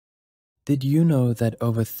Did you know that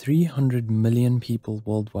over 300 million people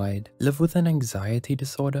worldwide live with an anxiety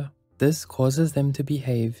disorder? This causes them to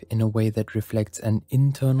behave in a way that reflects an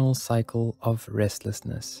internal cycle of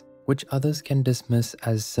restlessness, which others can dismiss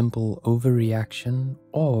as simple overreaction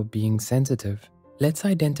or being sensitive. Let's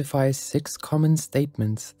identify 6 common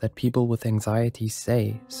statements that people with anxiety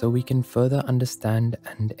say so we can further understand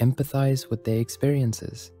and empathize with their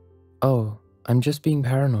experiences. Oh, I'm just being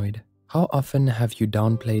paranoid. How often have you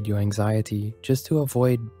downplayed your anxiety just to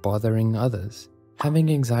avoid bothering others?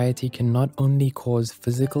 Having anxiety can not only cause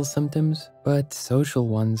physical symptoms, but social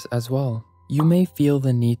ones as well. You may feel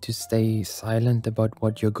the need to stay silent about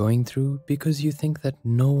what you're going through because you think that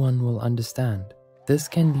no one will understand. This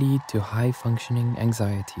can lead to high-functioning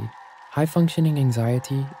anxiety. High-functioning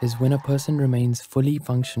anxiety is when a person remains fully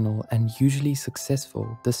functional and usually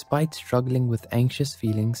successful despite struggling with anxious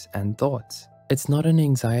feelings and thoughts. It's not an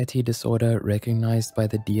anxiety disorder recognized by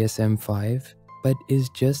the DSM-5, but is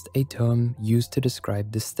just a term used to describe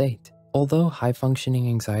the state. Although high-functioning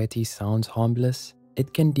anxiety sounds harmless,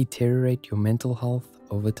 it can deteriorate your mental health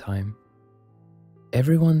over time.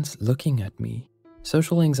 Everyone's looking at me.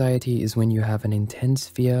 Social anxiety is when you have an intense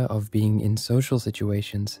fear of being in social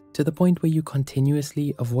situations to the point where you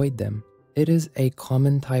continuously avoid them. It is a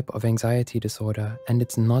common type of anxiety disorder, and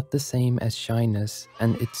it's not the same as shyness,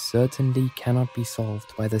 and it certainly cannot be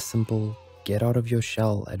solved by the simple get out of your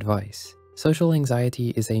shell advice. Social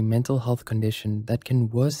anxiety is a mental health condition that can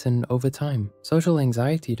worsen over time. Social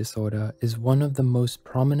anxiety disorder is one of the most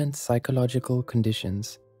prominent psychological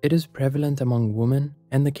conditions. It is prevalent among women,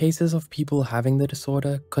 and the cases of people having the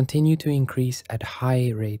disorder continue to increase at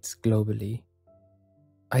high rates globally.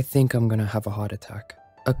 I think I'm gonna have a heart attack.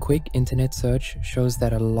 A quick internet search shows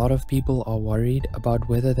that a lot of people are worried about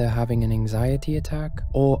whether they're having an anxiety attack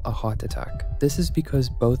or a heart attack. This is because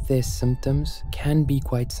both their symptoms can be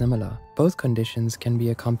quite similar. Both conditions can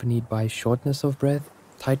be accompanied by shortness of breath,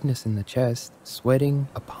 tightness in the chest, sweating,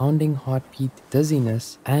 a pounding heartbeat,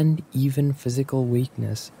 dizziness, and even physical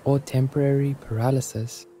weakness or temporary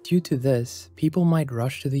paralysis. Due to this, people might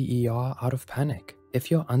rush to the ER out of panic.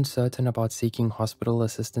 If you're uncertain about seeking hospital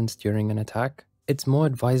assistance during an attack, it's more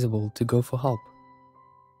advisable to go for help.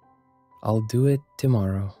 I'll do it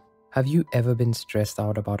tomorrow. Have you ever been stressed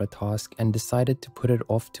out about a task and decided to put it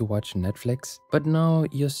off to watch Netflix? But now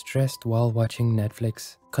you're stressed while watching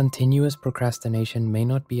Netflix. Continuous procrastination may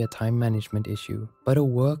not be a time management issue, but a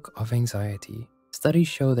work of anxiety. Studies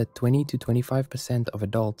show that 20 to 25% of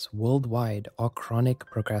adults worldwide are chronic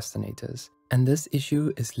procrastinators. And this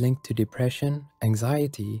issue is linked to depression,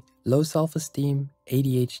 anxiety, low self-esteem,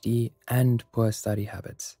 ADHD, and poor study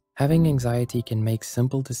habits. Having anxiety can make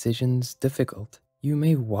simple decisions difficult. You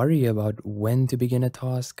may worry about when to begin a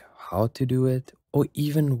task, how to do it, or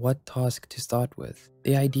even what task to start with.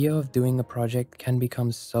 The idea of doing a project can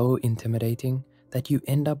become so intimidating that you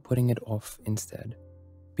end up putting it off instead.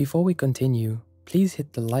 Before we continue, please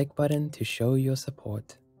hit the like button to show your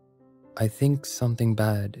support. I think something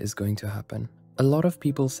bad is going to happen. A lot of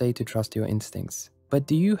people say to trust your instincts, but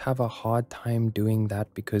do you have a hard time doing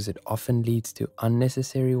that because it often leads to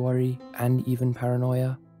unnecessary worry and even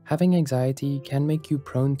paranoia? Having anxiety can make you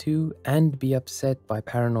prone to and be upset by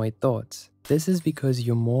paranoid thoughts. This is because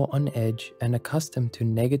you're more on edge and accustomed to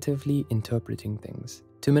negatively interpreting things.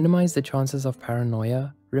 To minimize the chances of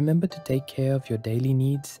paranoia, remember to take care of your daily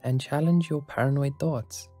needs and challenge your paranoid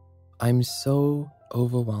thoughts. I'm so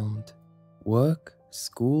overwhelmed. Work,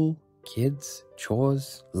 school, kids,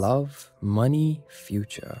 chores, love, money,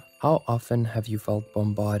 future. How often have you felt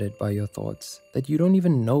bombarded by your thoughts that you don't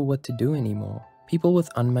even know what to do anymore? People with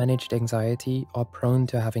unmanaged anxiety are prone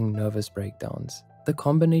to having nervous breakdowns. The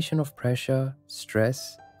combination of pressure,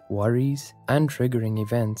 stress, worries, and triggering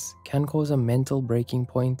events can cause a mental breaking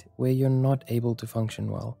point where you're not able to function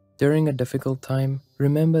well. During a difficult time,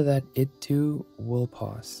 remember that it too will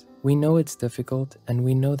pass. We know it's difficult, and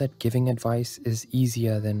we know that giving advice is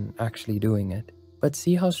easier than actually doing it. But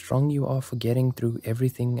see how strong you are for getting through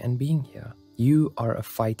everything and being here. You are a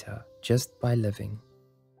fighter just by living.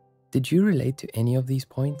 Did you relate to any of these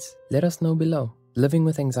points? Let us know below. Living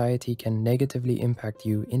with anxiety can negatively impact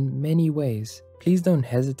you in many ways. Please don't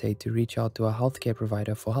hesitate to reach out to a healthcare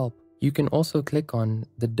provider for help. You can also click on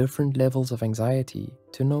the different levels of anxiety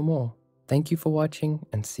to know more. Thank you for watching,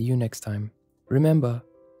 and see you next time. Remember,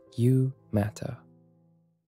 you matter.